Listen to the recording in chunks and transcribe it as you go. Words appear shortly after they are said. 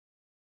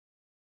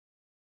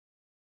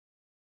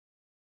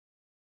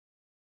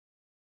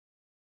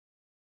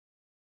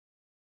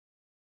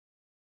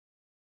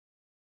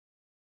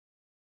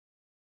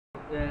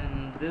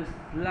in this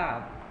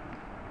lab,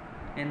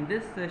 in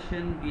this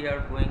session we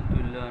are going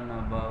to learn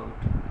about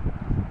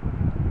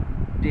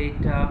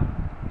data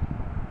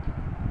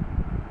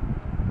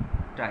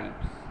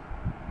types.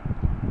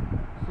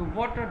 So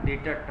what are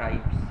data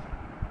types?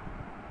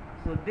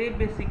 So they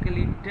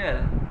basically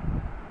tell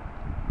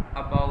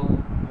about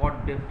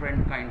what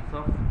different kinds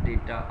of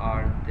data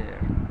are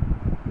there.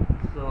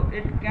 So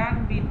it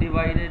can be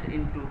divided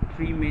into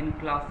three main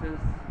classes.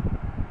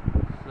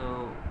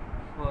 So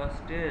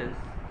first is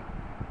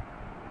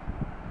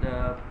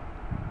the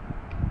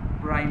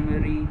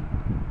primary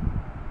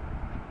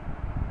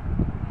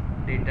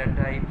data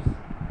types,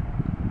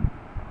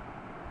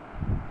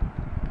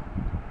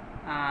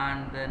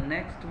 and the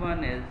next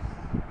one is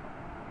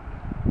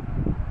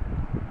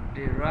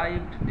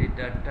derived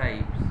data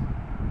types,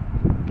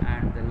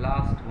 and the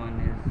last one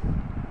is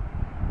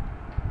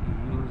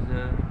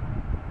user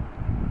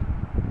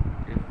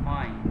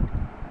defined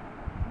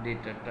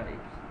data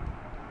types.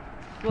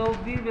 So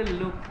we will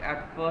look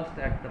at first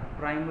at the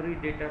primary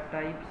data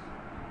types.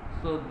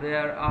 So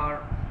there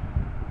are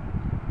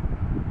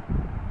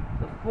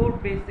the four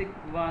basic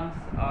ones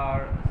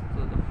are,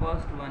 so the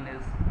first one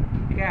is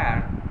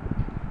char,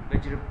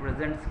 which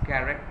represents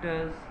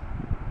characters.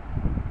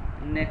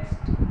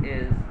 Next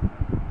is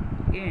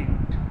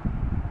int,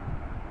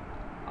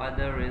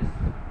 other is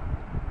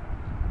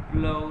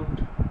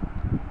float,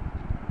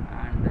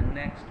 and the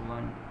next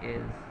one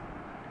is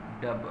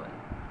double.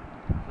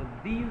 So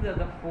these are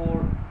the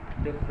four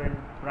different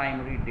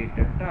primary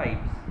data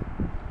types,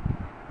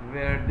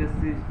 where this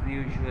is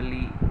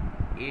usually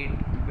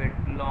 8-bit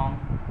long.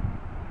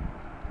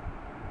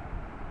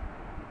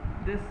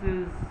 This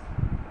is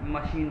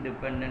machine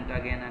dependent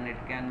again, and it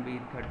can be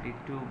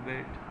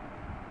 32-bit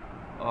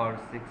or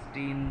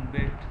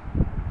 16-bit.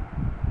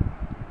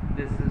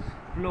 This is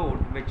float,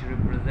 which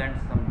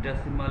represents some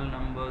decimal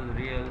numbers,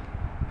 real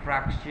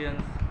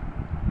fractions,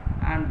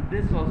 and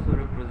this also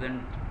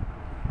represents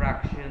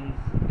fractions,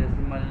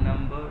 decimal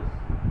numbers,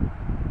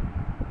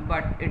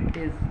 but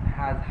it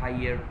has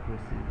higher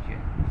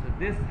precision. So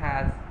this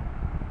has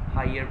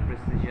higher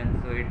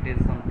precision, so it is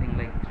something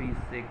like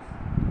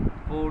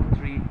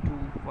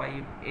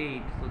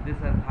 3643258. So this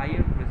has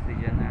higher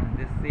precision, and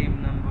this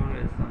same number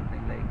is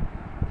something like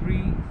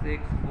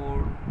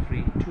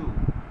 36432.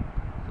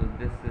 So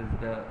this is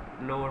the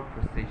lower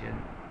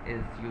precision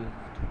is used,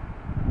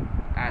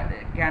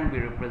 can be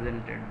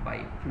represented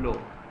by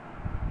float.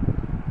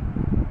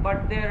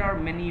 But there are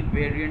many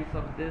variants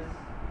of this,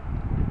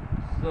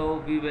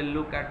 so we will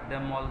look at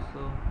them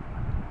also.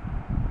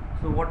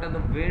 So what are the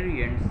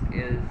variants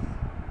is,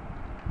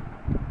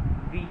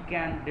 we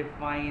can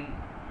define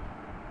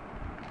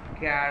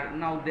char.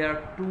 Now there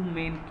are two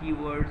main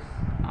keywords,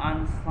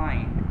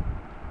 unsigned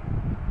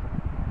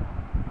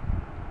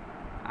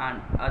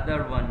and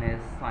other one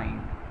is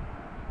signed.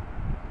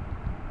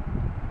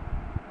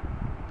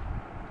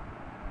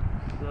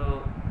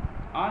 So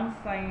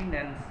unsigned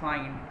and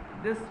signed,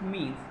 this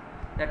means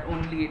that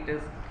only it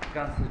is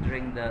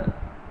considering the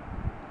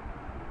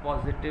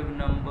positive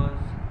numbers,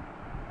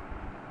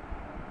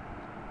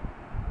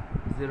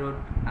 0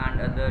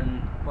 and other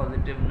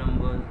positive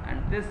numbers,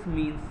 and this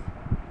means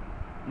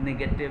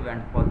negative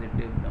and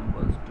positive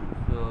numbers too.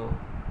 So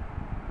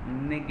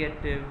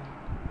negative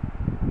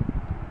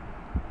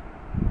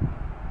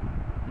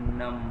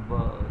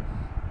numbers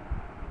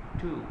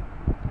too.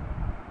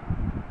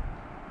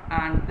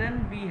 And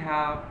then we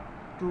have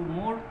two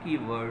more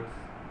keywords,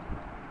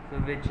 so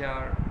which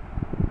are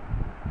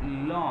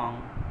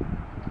long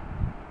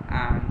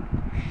and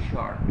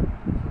short.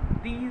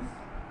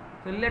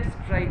 So let's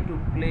try to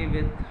play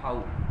with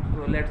how.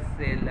 So let's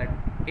say that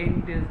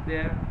int is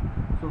there,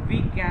 so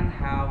we can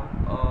have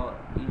a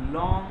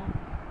long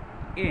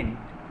int,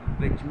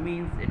 which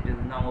means it is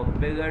now a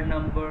bigger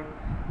number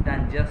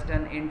than just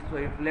an int. So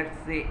if let's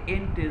say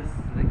int is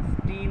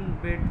 16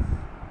 bits,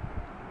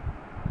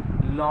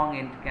 long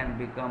int can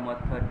become a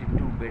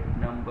 32-bit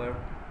number.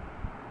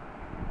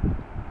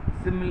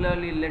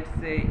 Similarly, let's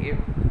say if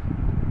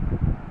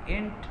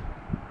int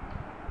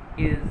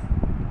is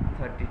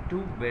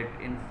 32-bit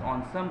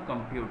on some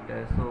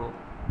computer, so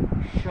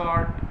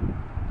short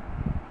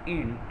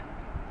int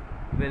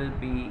will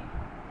be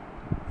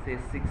say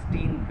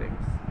 16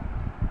 bits.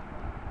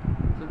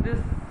 So this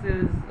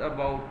is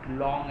about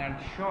long and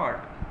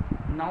short.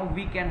 Now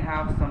we can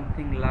have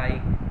something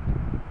like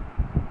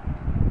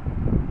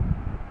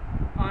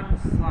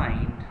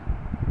unsigned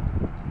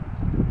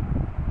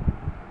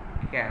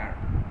char.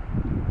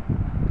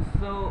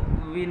 So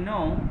we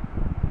know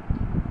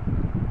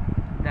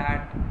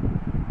that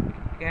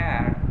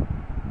char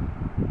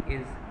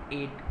is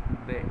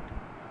 8-bit.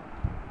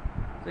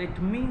 So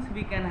it means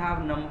we can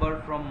have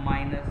number from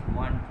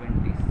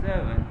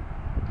 -127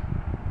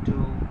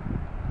 to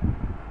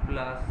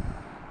plus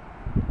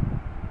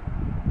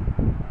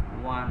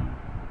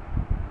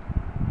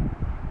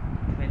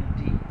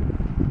 120,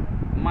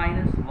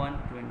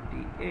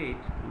 -128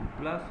 to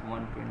plus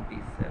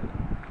 127.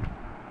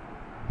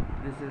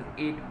 This is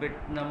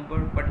 8-bit number.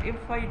 But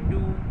if I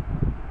do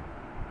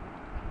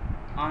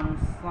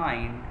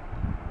unsigned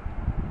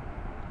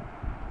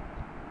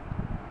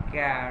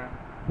char,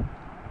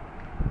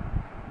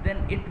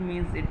 then it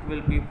means it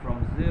will be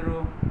from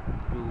 0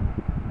 to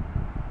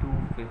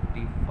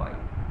 255.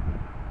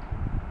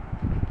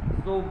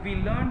 So we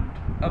learnt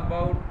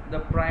about the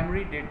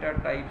primary data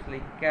types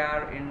like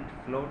char, int,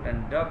 float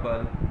and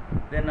double,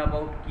 then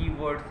about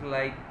keywords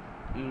like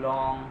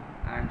long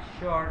and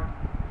short,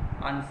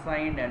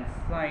 unsigned and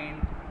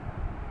signed,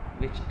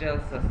 which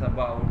tells us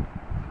about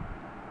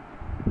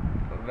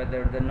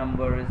whether the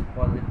number is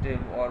positive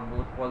or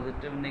both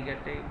positive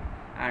negative,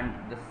 and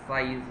the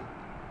size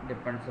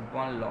depends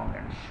upon long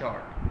and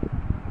short.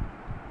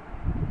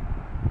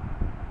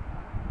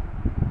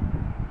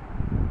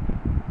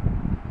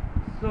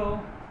 So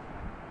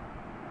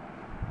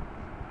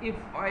if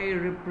I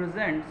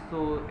represent,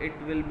 so it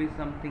will be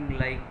something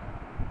like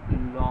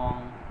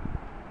long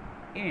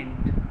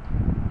int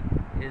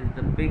is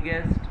the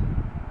biggest,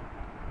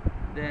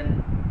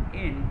 then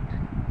int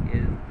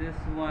is this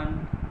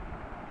one,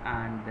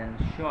 and then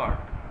short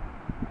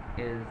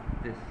is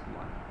this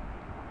one.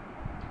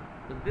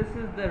 So this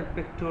is the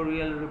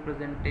pictorial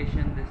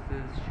representation. This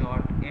is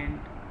short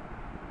int,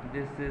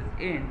 this is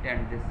int,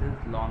 and this is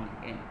long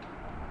int.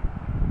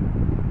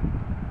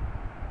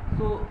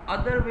 So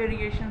other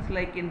variations,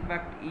 like in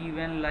fact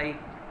even like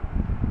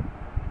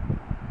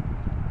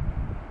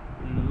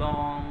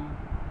long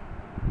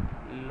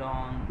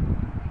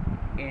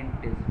int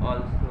is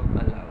also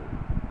allowed.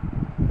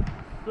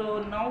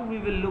 So now we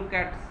will look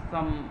at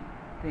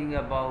something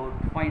about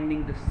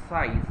finding the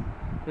size.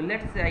 So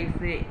let's say I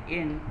say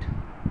int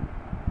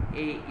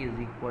a is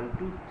equal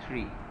to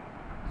 3.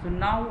 So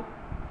now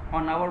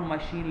on our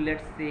machine,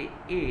 let's say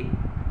a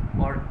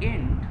or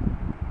int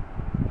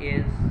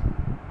is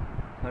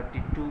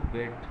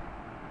 32-bit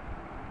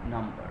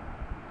number.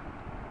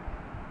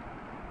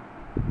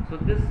 So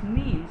this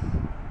means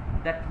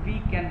that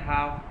we can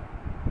have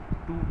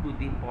 2 to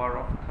the power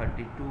of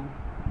 32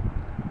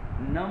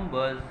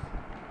 numbers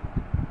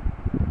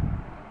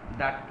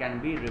that can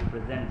be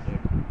represented,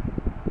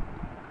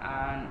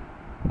 and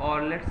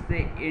or let's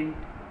say int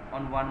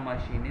on one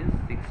machine is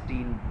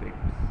 16 bits.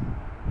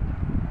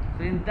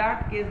 So in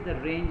that case the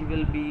range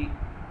will be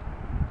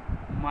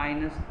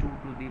minus 2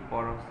 to the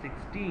power of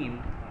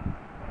 16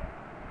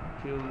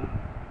 to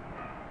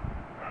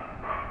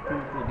 2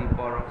 to the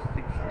power of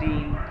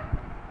 16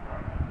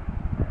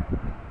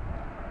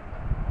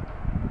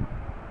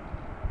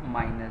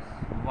 minus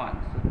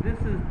 1. So this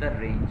is the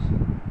range.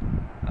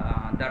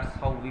 That's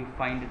how we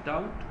find it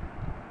out.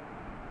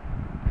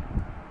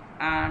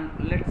 And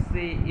let's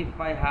say if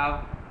I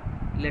have,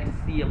 let's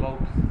see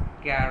about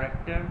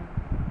character.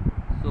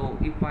 So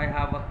if I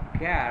have a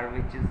char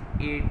which is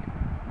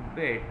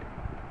 8-bit,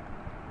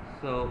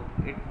 so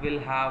it will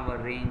have a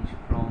range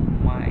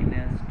from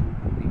minus 2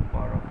 to the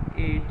power of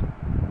 8,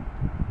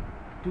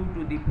 2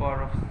 to the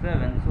power of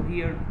 7. So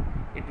here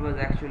it was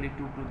actually 2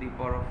 to the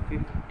power of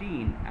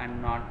 15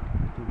 and not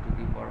 2 to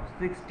the power of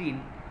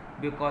 16,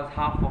 because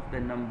half of the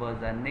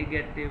numbers are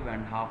negative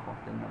and half of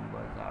the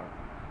numbers are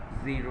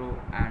 0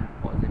 and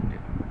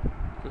positive.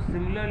 So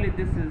similarly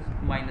this is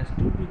minus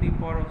 2 to the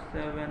power of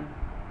 7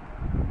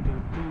 to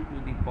 2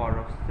 to the power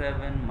of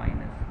 7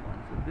 minus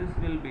 1. So this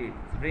will be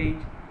its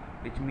range,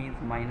 which means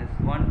minus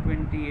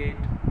 128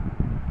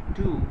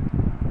 to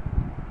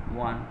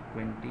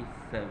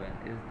 127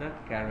 is the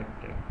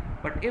character.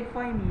 But if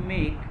I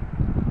make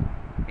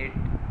it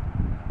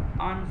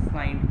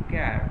unsigned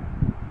char,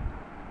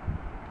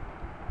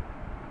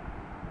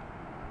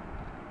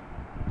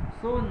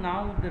 so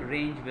now the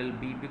range will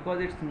be,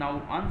 because it's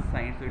now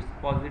unsigned, so it's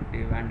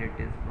positive, and it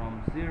is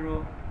from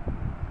 0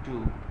 to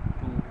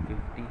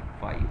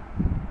 255.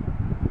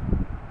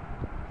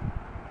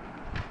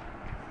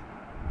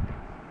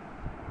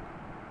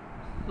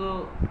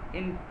 So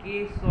in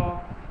case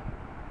of,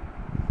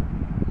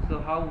 so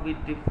how we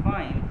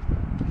define,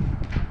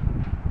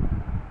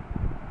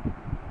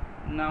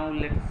 now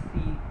let's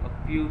see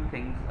a few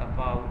things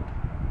about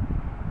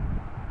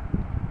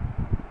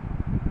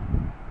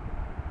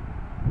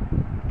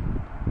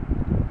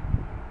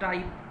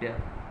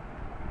typedef.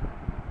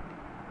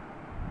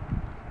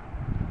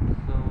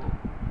 So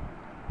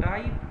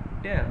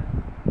typedef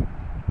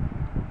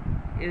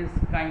is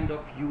kind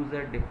of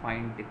user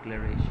defined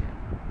declaration.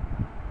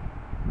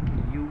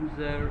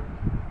 User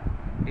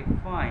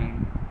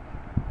defined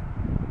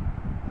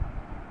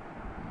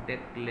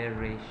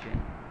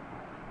declaration.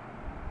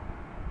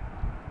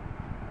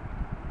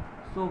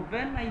 So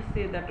when I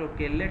say that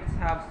okay, let's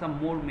have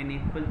some more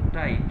meaningful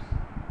types,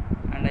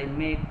 and I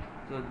make,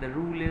 so the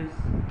rule is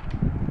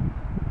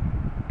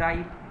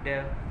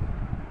typedef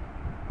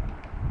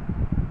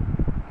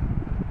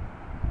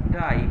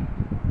type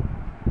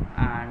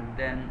and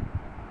then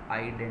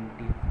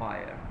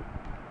identifier.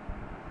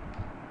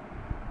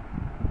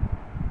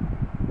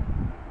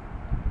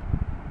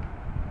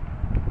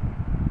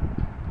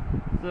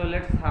 So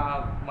let's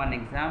have one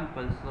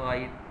example. So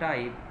I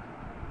type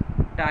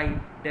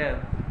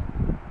typedef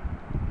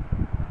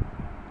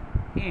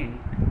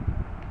int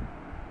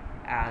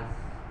as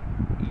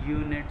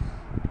units,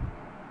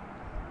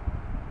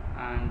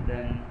 and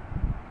then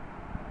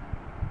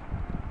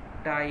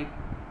type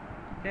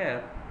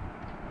def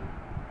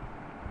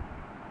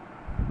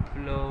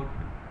float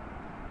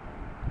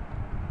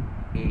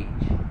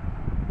age.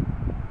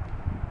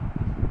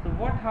 So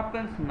what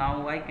happens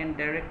now, I can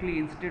directly,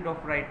 instead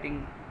of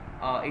writing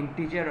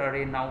integer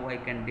array, now I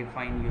can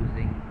define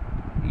using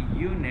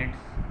units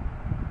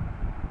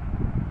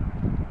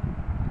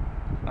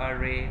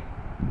array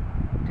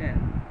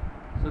 10.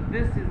 So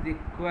this is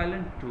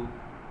equivalent to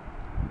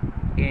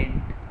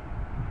int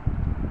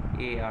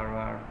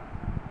arr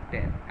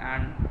 10,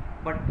 and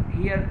but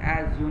here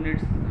as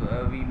units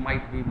we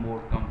might be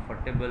more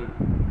comfortable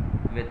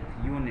with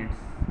units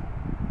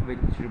which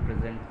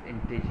represents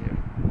integer.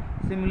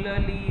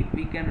 Similarly,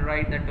 we can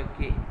write that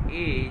okay,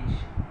 age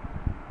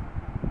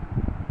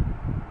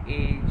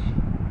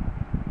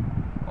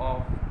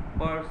of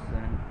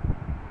person,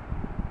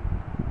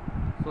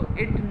 so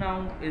it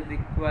now is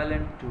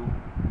equivalent to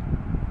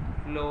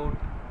float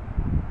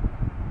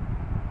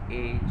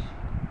age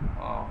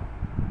of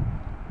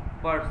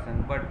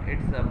person, but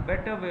it's a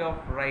better way of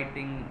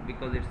writing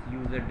because it's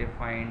user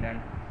defined and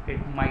it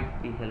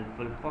might be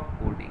helpful for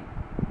coding.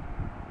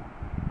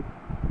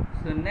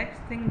 So next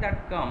thing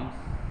that comes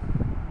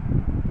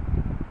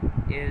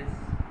is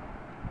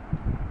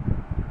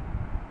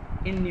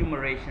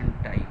enumeration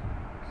type.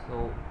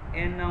 So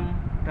enum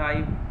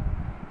type,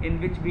 in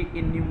which we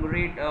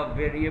enumerate a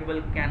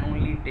variable, can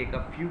only take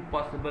a few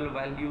possible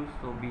values.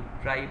 So we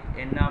type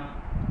enum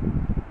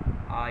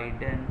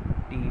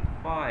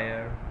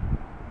identifier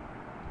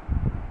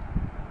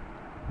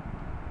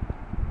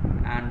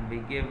and we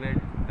give it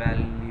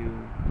value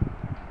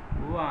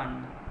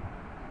 1,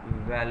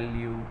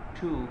 value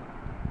 2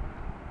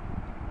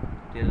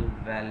 till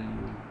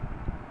value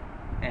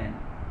n.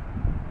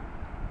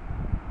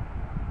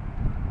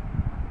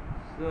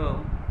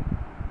 So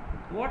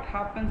what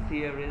happens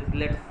here is,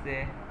 let's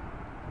say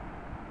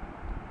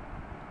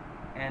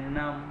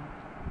enum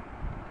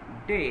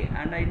day,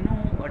 and I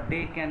know a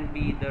day can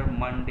be either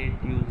Monday,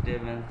 Tuesday,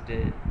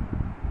 Wednesday,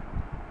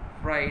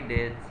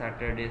 Friday,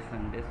 Saturday,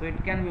 Sunday. So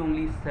it can be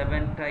only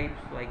 7 types.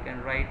 So I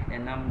can write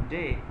enum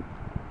day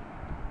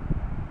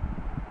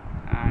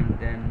and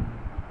then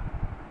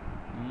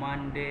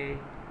Monday,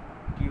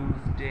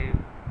 Tuesday,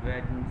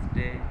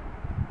 Wednesday,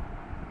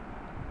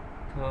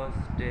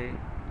 Thursday,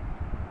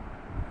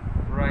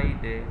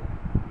 Friday,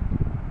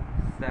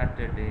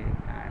 Saturday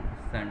and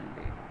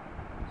Sunday.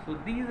 So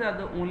these are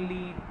the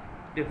only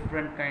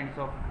different kinds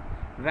of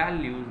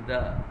values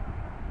the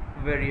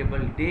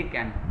variable day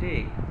can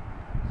take.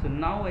 So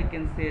now I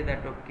can say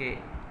that okay,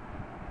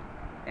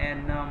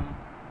 enum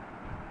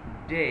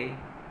day,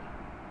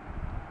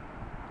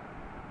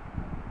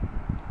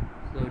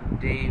 so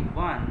day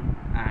 1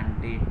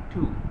 and day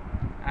 2,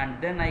 and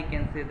then I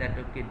can say that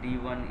okay,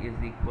 d1 is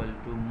equal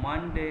to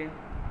Monday,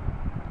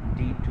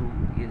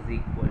 d2 is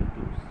equal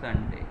to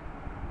Sunday.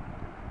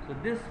 So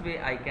this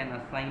way I can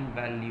assign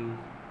values,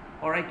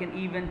 or I can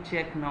even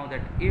check now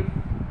that if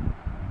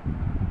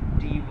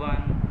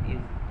d1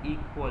 is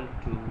equal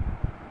to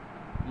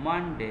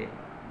Monday,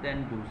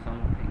 then do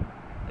something.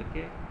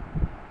 Okay,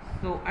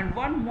 so and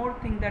one more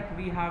thing that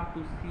we have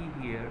to see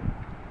here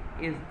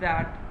is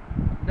that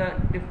the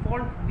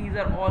default, these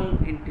are all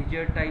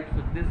integer types.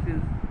 So this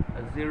is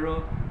a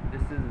 0,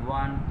 this is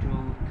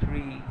 1, 2,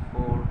 3,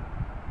 4,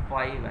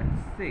 5 and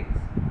 6.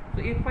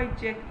 So if I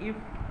check if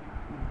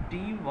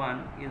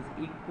d1 is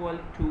equal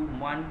to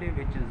Monday,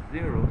 which is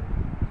 0,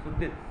 so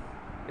this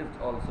is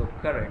also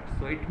correct.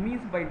 So it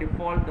means by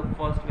default the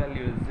first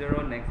value is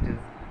 0, next is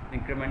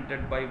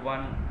incremented by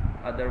 1,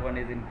 other one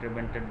is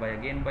incremented by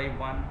again by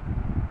 1.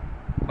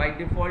 By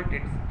default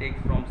it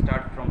takes from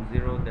start from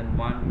 0, then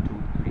 1,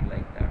 2, 3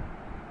 like that.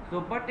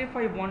 So but if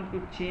I want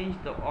to change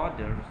the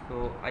order,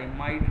 so I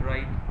might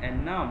write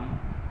enum,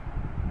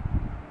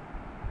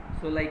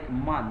 so like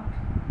month,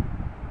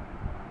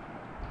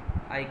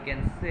 I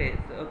can say,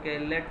 so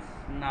okay, let's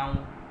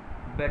now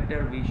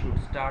better we should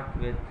start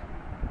with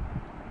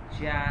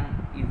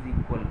Jan is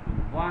equal to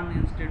 1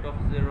 instead of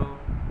 0,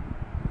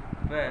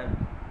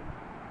 Feb,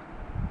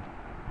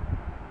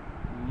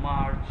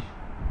 March,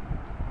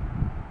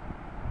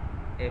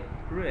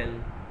 April,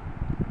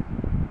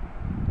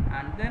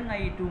 and then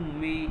I do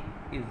May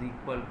is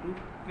equal to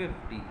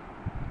 50,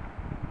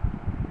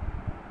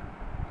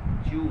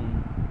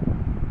 June,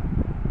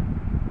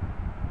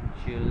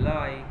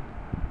 July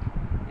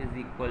is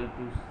equal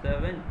to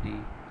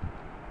 70,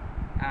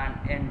 and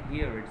end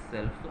here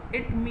itself. So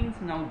it means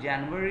now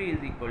January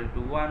is equal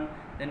to 1,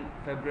 then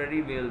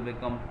February will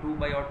become 2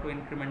 by auto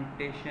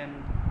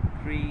incrementation,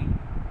 3,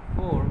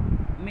 4,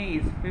 May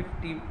is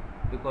 50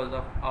 because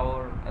of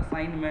our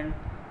assignment,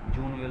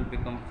 June will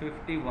become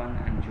 51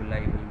 and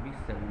July will be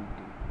 70.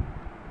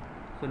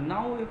 So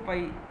now if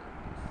I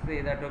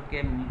say that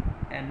okay,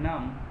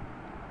 enum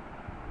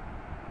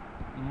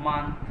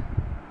month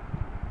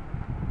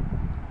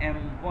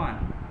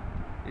m1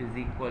 is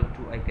equal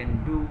to, I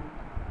can do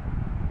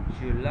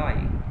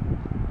July,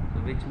 so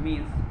which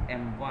means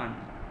m1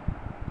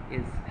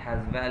 has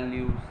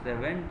value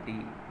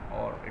 70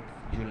 or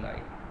it's July.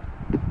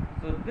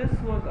 So this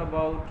was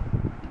about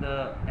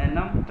the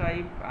enum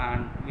type,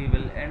 and we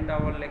will end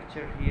our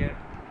lecture here.